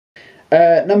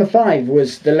Number 5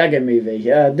 was the Lego Movie.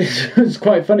 This was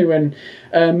quite funny when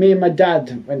me and my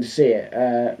dad went to see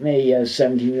it. Me, a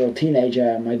 17-year-old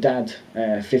teenager, and my dad,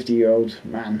 a 50-year-old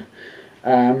man.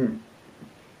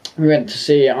 We went to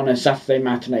see it on a Saturday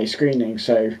matinee screening,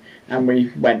 and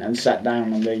we went and sat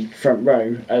down on the front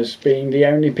row as being the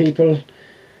only people.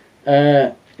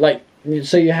 So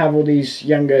you have all these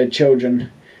younger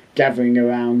children gathering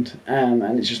around,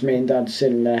 and it's just me and Dad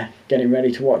sitting there getting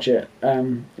ready to watch it,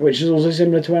 which is also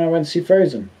similar to when I went to see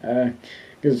Frozen,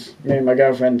 because me and my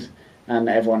girlfriend and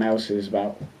everyone else is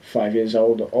about 5 years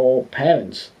old or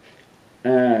parents.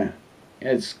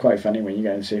 It's quite funny when you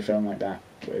go and see a film like that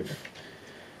with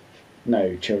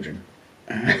no children.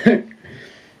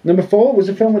 Number 4 was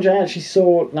a film which I actually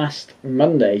saw last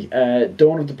Monday,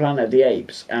 Dawn of the Planet of the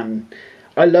Apes, and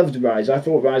I loved Rise. I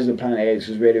thought Rise of the Planet of the Apes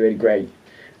was really, really great.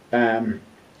 And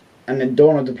then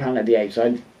Dawn of the Planet of the Apes,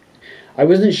 I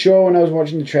wasn't sure when I was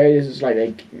watching the trailers. It's like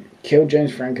they killed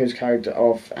James Franco's character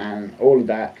off and all of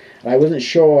that, and I wasn't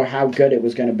sure how good it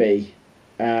was going to be.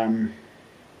 And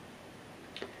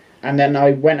then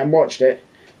I went and watched it,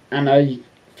 and I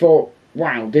thought,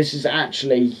 wow, this is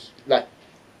actually, like,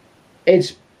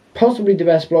 it's possibly the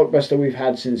best blockbuster we've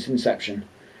had since Inception.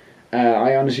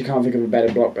 I honestly can't think of a better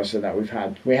blockbuster that we've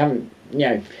had. We haven't,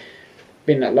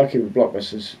 been that lucky with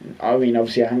blockbusters. I mean,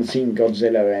 obviously I haven't seen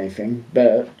Godzilla or anything,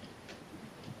 but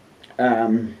not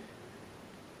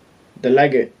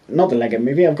the Lego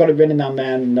Movie, I've got it written down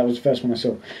there, and that was the first one I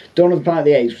saw. Dawn of the Planet of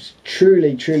the Apes was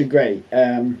truly, truly great.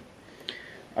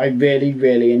 I really,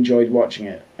 really enjoyed watching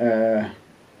it.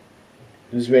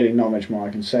 There's really not much more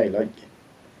I can say. Like,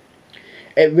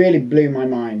 it really blew my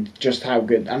mind just how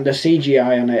good, and the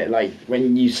CGI on it, like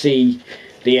when you see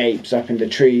the apes up in the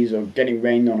trees or getting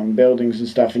rained on buildings and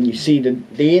stuff, and you see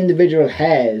the individual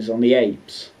hairs on the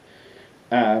apes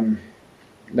that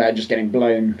are just getting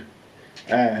blown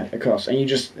across, and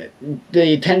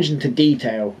the attention to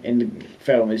detail in the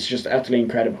film is just utterly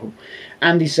incredible.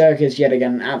 Andy Serkis yet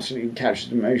again absolutely captures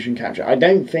the motion capture. I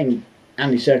don't think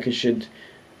Andy Serkis should,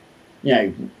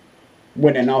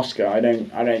 win an Oscar. I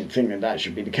don't think that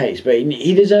should be the case, but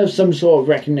he deserves some sort of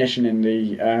recognition in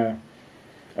the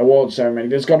award ceremony.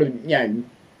 There's got to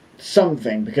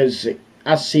something, because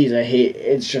as Caesar,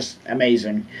 it's just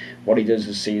amazing what he does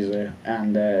as Caesar,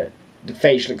 and the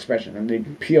facial expression and the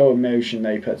pure emotion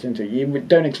that he puts into it. You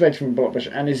don't expect from a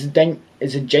blockbuster, and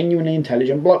it's a genuinely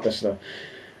intelligent blockbuster,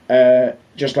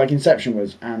 just like Inception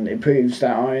was, and it proves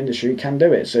that our industry can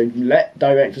do it. So let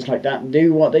directors like that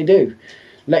do what they do.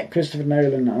 Let Christopher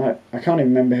Nolan, I can't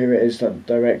even remember who it is that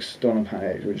directs Dawn of the Planet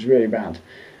of the Apes, which is really bad,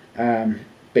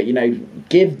 but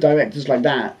give directors like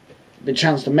that the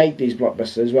chance to make these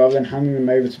blockbusters rather than handing them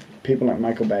over to people like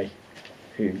Michael Bay,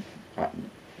 who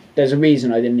there's a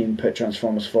reason I didn't even put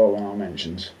Transformers 4 on our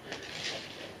mentions.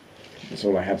 That's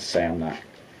all I have to say on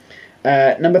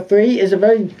that. Number 3 is a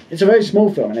very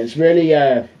small film, and it's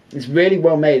really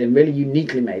well made and really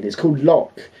uniquely made. It's called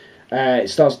Locke. It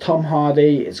stars Tom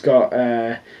Hardy. It's got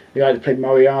the guy that played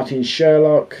Moriarty in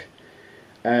Sherlock,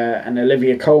 and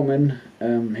Olivia Colman,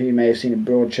 who you may have seen in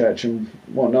Broadchurch and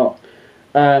whatnot.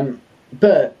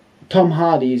 But Tom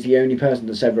Hardy is the only person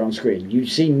that's ever on screen. You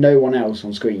see no one else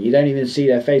on screen. You don't even see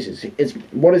their faces. It's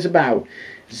what it's about.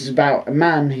 This is about a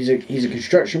man. He's a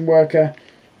construction worker,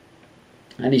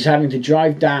 and he's having to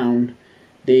drive down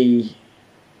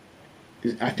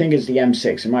I think it's the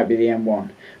M6. It might be the M1.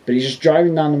 But he's just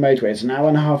driving down the motorway. It's an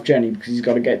hour-and-a-half journey because he's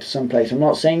got to get to some place. I'm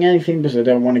not saying anything because I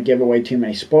don't want to give away too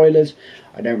many spoilers.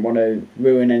 I don't want to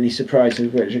ruin any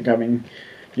surprises which are coming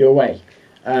your way.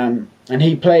 And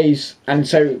he plays, and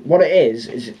so what it is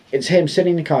it's him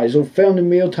sitting in the car. It's all filmed in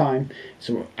real time. It's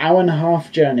an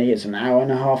hour-and-a-half journey. It's an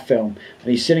hour-and-a-half film. And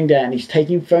he's sitting there and he's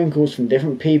taking phone calls from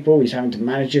different people. He's having to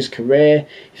manage his career.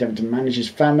 He's having to manage his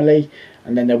family.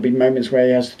 And then there'll be moments where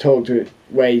he has to talk to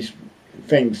where he's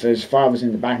thinks his father's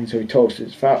in the back, and so he talks to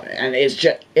his father, and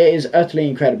it is utterly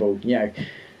incredible.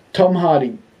 Tom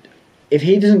Hardy, if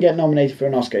he doesn't get nominated for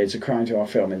an Oscar, it's a crime to our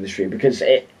film industry, because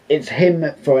it's him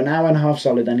for an hour and a half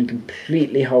solid, and he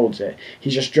completely holds it.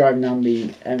 He's just driving down the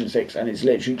M6, and it's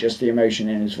literally just the emotion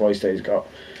in his voice that he's got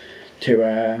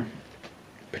to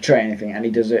portray anything, and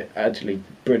he does it utterly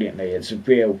brilliantly. It's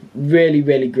really,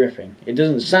 really gripping. It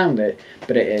doesn't sound it,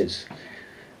 but it is.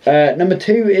 Number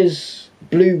 2 is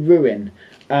Blue Ruin.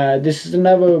 This is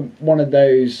another one of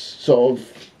those sort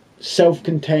of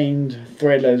self-contained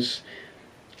thrillers,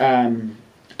 and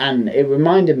it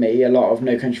reminded me a lot of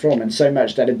No Country for Old Men, so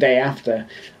much that a day after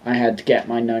I had to get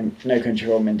my No Country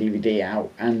for Old Men DVD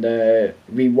out and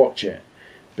re-watch it,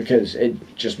 because it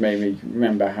just made me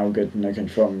remember how good No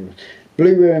Country for Old Men was.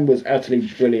 Blue Ruin was utterly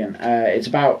brilliant. It's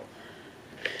about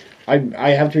I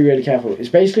have to be really careful. It's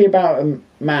basically about a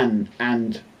man,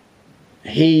 and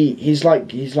he's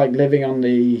like living on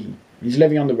the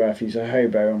roof. He's a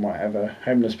hobo and whatever,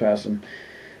 homeless person.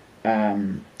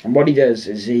 And what he does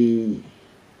is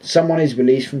someone is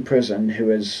released from prison who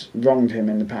has wronged him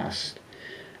in the past,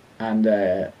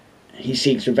 and he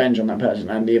seeks revenge on that person.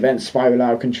 And the events spiral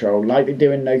out of control, like they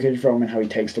do in No Country for Old Men, how he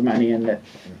takes the money and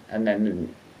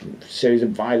then a series of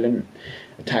violent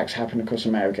attacks happen across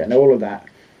America and all of that.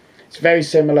 It's very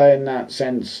similar in that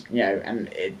sense, and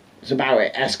it's about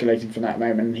it escalating from that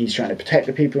moment. And he's trying to protect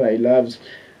the people that he loves,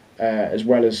 as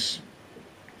well as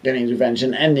getting his revenge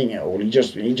and ending it all. He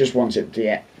just wants it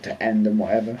to end and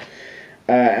whatever.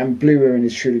 And Blue Ruin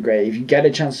is truly great. If you get a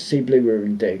chance to see Blue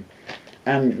Ruin, do.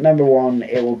 And number one,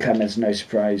 it will come as no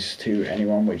surprise to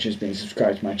anyone which has been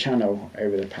subscribed to my channel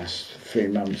over the past 3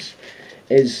 months,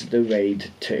 is The Raid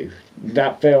 2.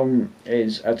 That film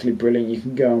is utterly brilliant. You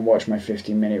can go and watch my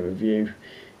 15-minute review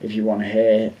if you want to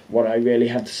hear what I really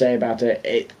have to say about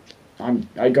it.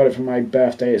 I got it for my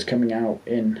birthday. It's coming out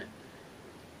in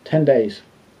 10 days.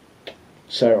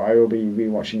 So I will be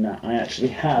rewatching that. I actually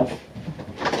have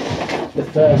the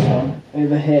first one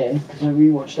over here, because I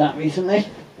rewatched that recently.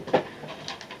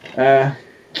 The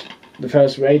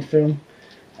first Raid film.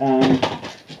 And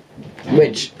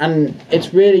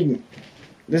it's really...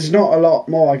 There's not a lot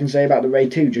more I can say about The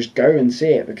Raid 2. Just go and see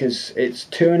it, because it's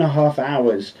 2.5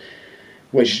 hours,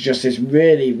 which is just this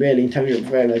really, really intelligent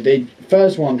thriller. The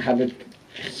first one had a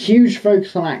huge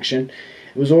focus on action.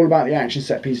 It was all about the action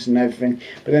set pieces and everything.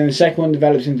 But then the second one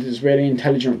develops into this really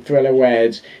intelligent thriller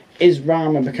where is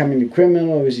Rama becoming the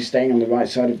criminal, or is he staying on the right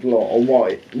side of the law, or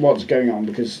what's going on?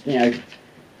 Because,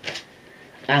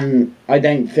 and I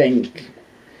don't think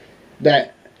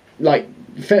that,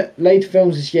 later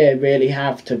films this year really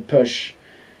have to push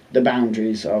the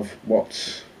boundaries of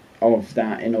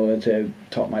that in order to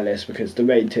top my list, because The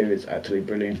Raid 2 is actually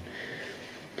brilliant.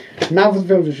 Now for the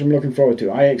films which I'm looking forward to.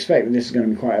 I expect that this is going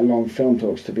to be quite a long film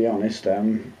talks, to be honest,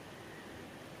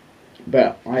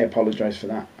 but I apologise for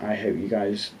that. I hope you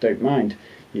guys don't mind.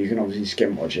 You can obviously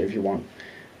skim watch it if you want.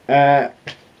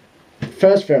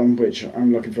 First film which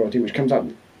I'm looking forward to, which comes out,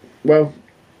 well,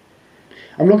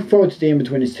 I'm looking forward to The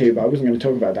In-Betweeners 2, but I wasn't going to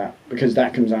talk about that because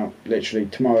that comes out literally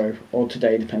tomorrow or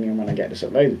today, depending on when I get this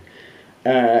uploaded.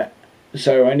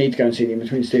 So I need to go and see The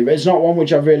In-Betweeners 2, but it's not one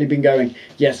which I've really been going,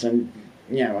 yes, and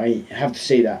I have to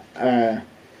see that,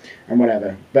 and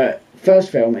whatever. But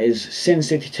first film is Sin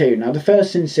City 2. Now the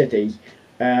first Sin City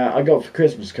I got for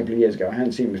Christmas a couple of years ago. I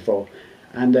hadn't seen it before,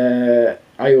 and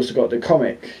I also got the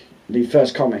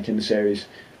first comic in the series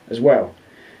as well.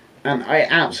 And I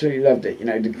absolutely loved it.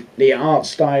 The art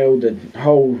style, the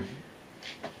whole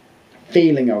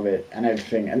feeling of it and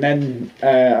everything. And then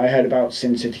I heard about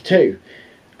Sin City 2.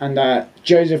 And that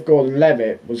Joseph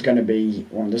Gordon-Levitt was going to be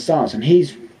one of the stars. And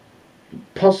he's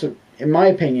possibly, in my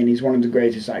opinion, he's one of the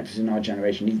greatest actors in our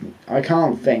generation. I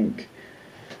can't think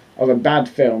of a bad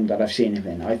film that I've seen him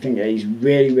in. I think that he's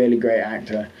really, really great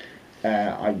actor.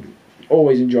 I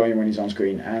always enjoy him when he's on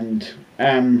screen. And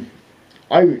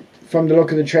from the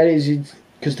look of the trailers,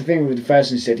 because the thing with the first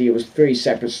Sin City, it was 3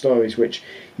 separate stories which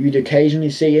you'd occasionally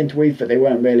see interweave, but they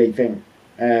weren't really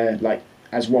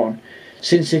as one.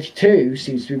 Sin City 2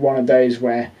 seems to be one of those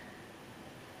where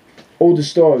all the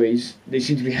stories, they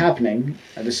seem to be happening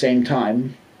at the same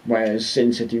time, whereas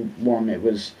Sin City 1, it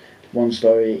was one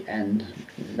story and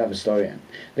another story, and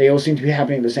they all seem to be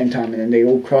happening at the same time, and then they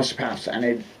all cross paths,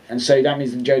 and so that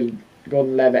means that Joe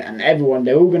Gordon-Levitt and everyone,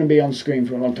 they're all going to be on screen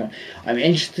for a long time. I'm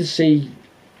interested to see,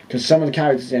 because some of the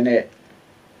characters in it,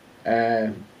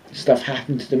 stuff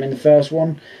happened to them in the first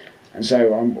one, and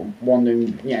so I'm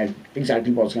wondering,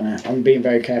 exactly what's going to happen. I'm being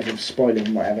very careful of spoiling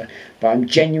and whatever, but I'm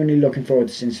genuinely looking forward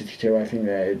to Sin City 2. I think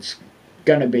that it's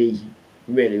going to be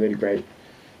really, really great.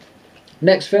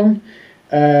 Next film,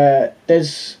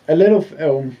 there's a little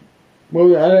film,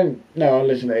 well, I don't know how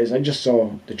little it is. I just saw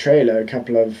the trailer a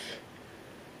couple of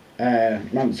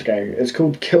months ago. It's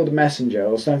called Kill the Messenger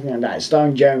or something like that. It's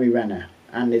starring Jeremy Renner,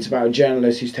 and it's about a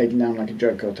journalist who's taken down a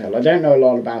drug cartel. I don't know a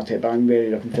lot about it, but I'm really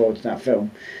looking forward to that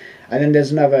film. And then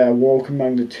there's another, Walk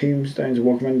Among the Tombstones,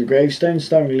 Walk Among the Gravestones,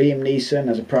 starring Liam Neeson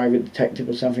as a private detective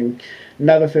or something.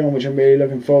 Another film which I'm really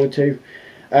looking forward to.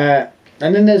 And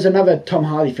then there's another Tom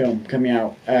Hardy film coming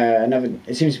out.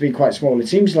 It seems to be quite small. It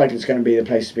seems like it's going to be the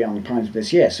place to be on the Pines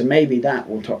this year, so maybe that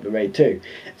will top The Raid 2.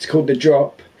 It's called The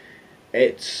Drop.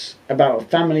 It's about a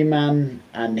family man,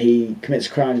 and he commits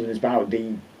crimes, and it's about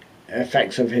the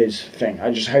effects of his thing.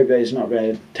 I just hope that it's not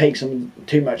going to take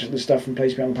too much of the stuff from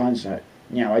Place Beyond the Pines.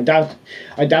 I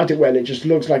doubt it will. It just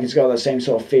looks like it's got that same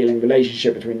sort of feeling,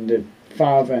 relationship between the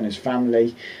father and his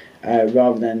family,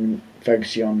 rather than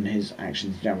focusing on his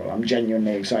actions in general. I'm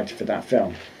genuinely excited for that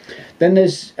film. Then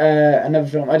there's another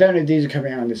film. I don't know if these are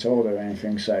coming out in this order or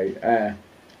anything. So,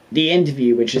 The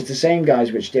Interview, which is the same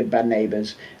guys which did Bad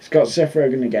Neighbours. It's got Seth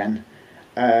Rogen again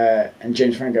and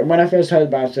James Franco. And when I first heard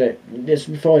about it, this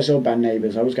before I saw Bad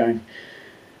Neighbours, I was going,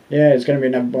 yeah, it's going to be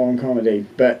another boring comedy.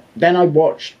 But then I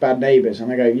watched Bad Neighbours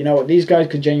and I go, you know what, these guys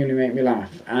could genuinely make me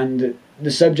laugh. And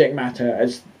the subject matter,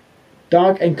 as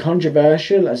dark and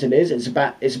controversial as it is, it's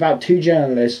about two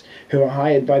journalists who are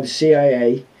hired by the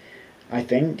CIA, I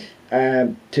think,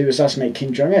 to assassinate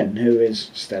Kim Jong-un, who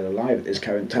is still alive at this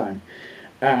current time.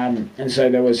 And so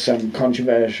there was some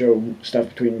controversial stuff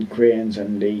between Koreans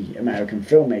and the American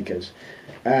filmmakers.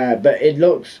 But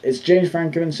it's James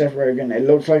Franco and Seth Rogen. It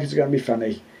looks like it's going to be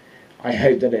funny. I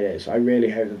hope that it is. I really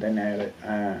hope that they nail it.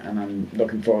 And I'm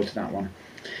looking forward to that one.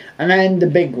 And then the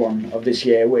big one of this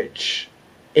year, which,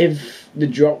 if The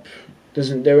Drop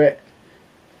doesn't do it,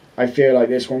 I feel like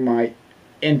this one might.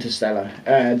 Interstellar.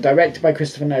 Directed by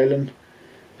Christopher Nolan,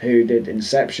 who did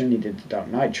Inception, he did the Dark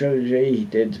Knight trilogy, he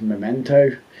did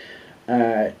Memento.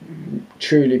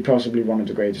 Truly, possibly one of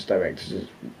the greatest directors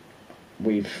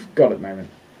we've got at the moment.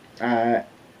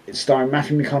 It's starring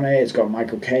Matthew McConaughey, it's got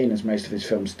Michael Caine, as most of his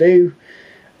films do.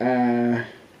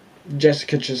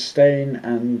 Jessica Chastain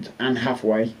and Anne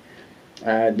Hathaway.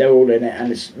 They're all in it,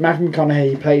 and it's Matthew McConaughey.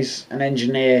 He plays an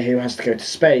engineer who has to go to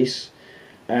space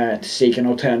to seek an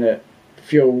alternate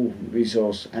fuel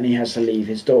resource, and he has to leave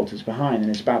his daughters behind,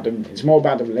 and it's more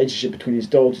about the relationship between his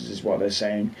daughters, is what they're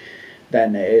saying,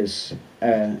 than it is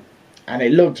and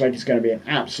it looks like it's going to be an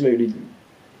absolutely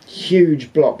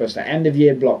huge blockbuster, end of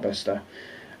year blockbuster,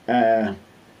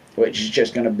 which is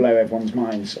just going to blow everyone's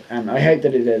minds, and I hope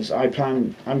that it is. I'm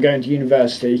going to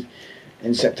university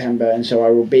in September, and so I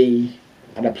will be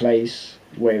at a place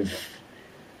with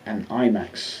an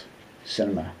IMAX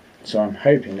cinema. So I'm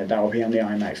hoping that will be on the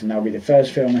IMAX, and that'll be the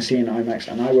first film I see in IMAX,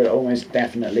 and I will almost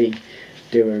definitely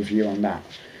do a review on that.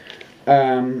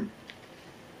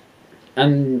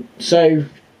 And so,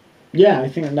 yeah, I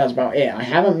think that's about it. I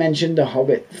haven't mentioned The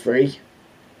Hobbit 3,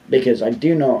 because I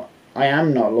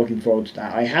am not looking forward to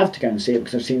that. I have to go and see it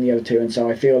because I've seen the other two, and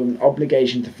so I feel an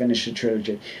obligation to finish the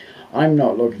trilogy. I'm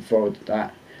not looking forward to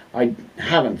that. I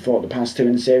haven't thought the past two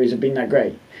in the series have been that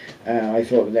great. I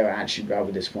thought that they were actually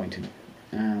rather disappointing.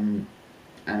 And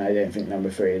I don't think number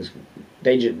 3 is.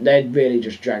 They're really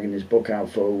just dragging this book out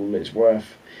for all it's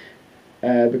worth,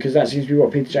 because that seems to be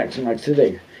what Peter Jackson likes to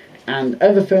do. And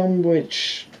other film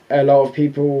which a lot of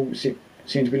people seem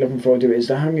to be looking forward to is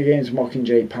The Hunger Games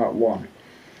Mockingjay Part 1.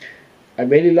 I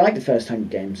really like the first Hunger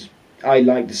Games. I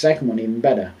like the second one even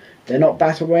better. They're not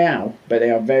Battle Royale, but they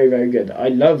are very, very good. I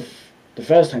love the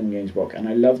first Hunger Games book, and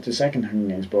I love the second Hunger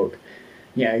Games book.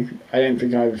 You know, I don't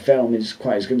think either film is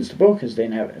quite as good as the book, as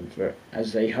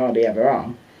they hardly ever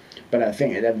are. But I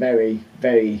think they're very,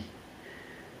 very.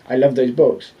 I love those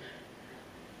books.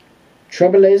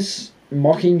 Trouble is,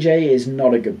 Mockingjay is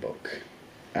not a good book.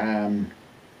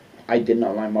 I did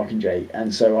not like Mockingjay,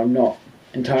 and so I'm not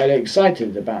entirely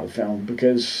excited about the film,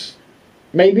 because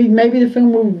maybe the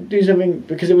film will do something,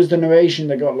 because it was the narration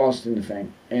that got lost in the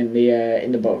thing in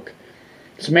the book.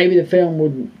 So maybe the film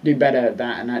would do better at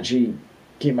that and actually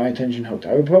keep my attention hooked.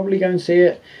 I would probably go and see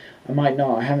it. I might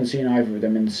not. I haven't seen either of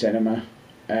them in the cinema,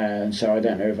 and so I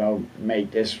don't know if I'll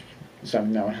make this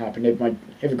something that will happen.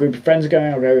 If a group of friends are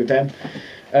going, I'll go with them.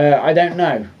 I don't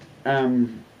know.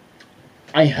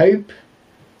 I hope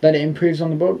that it improves on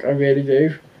the book. I really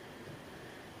do.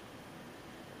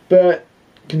 But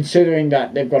considering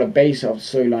that they've got a base of the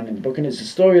storyline in the book, and it's a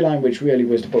storyline which really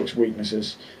was the book's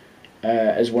weaknesses,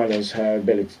 as well as her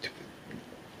ability to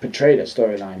portray that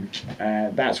storyline.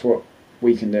 That's what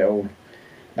weakened it all.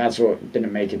 That's what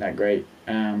didn't make it that great.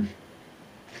 I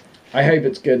hope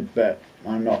it's good, but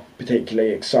I'm not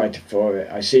particularly excited for it.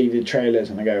 I see the trailers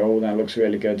and I go, oh, that looks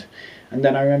really good. And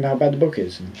then I remember how bad the book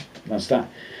is, and that's that.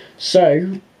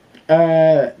 So,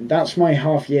 that's my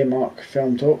half-year mark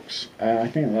film talks. I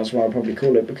think that's what I'll probably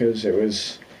call it, because it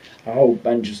was a whole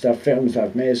bunch of stuff. Films that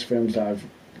I've missed, films that I've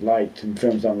liked, and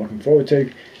films that I'm looking forward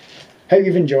to. Hope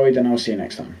you've enjoyed, and I'll see you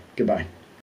next time. Goodbye.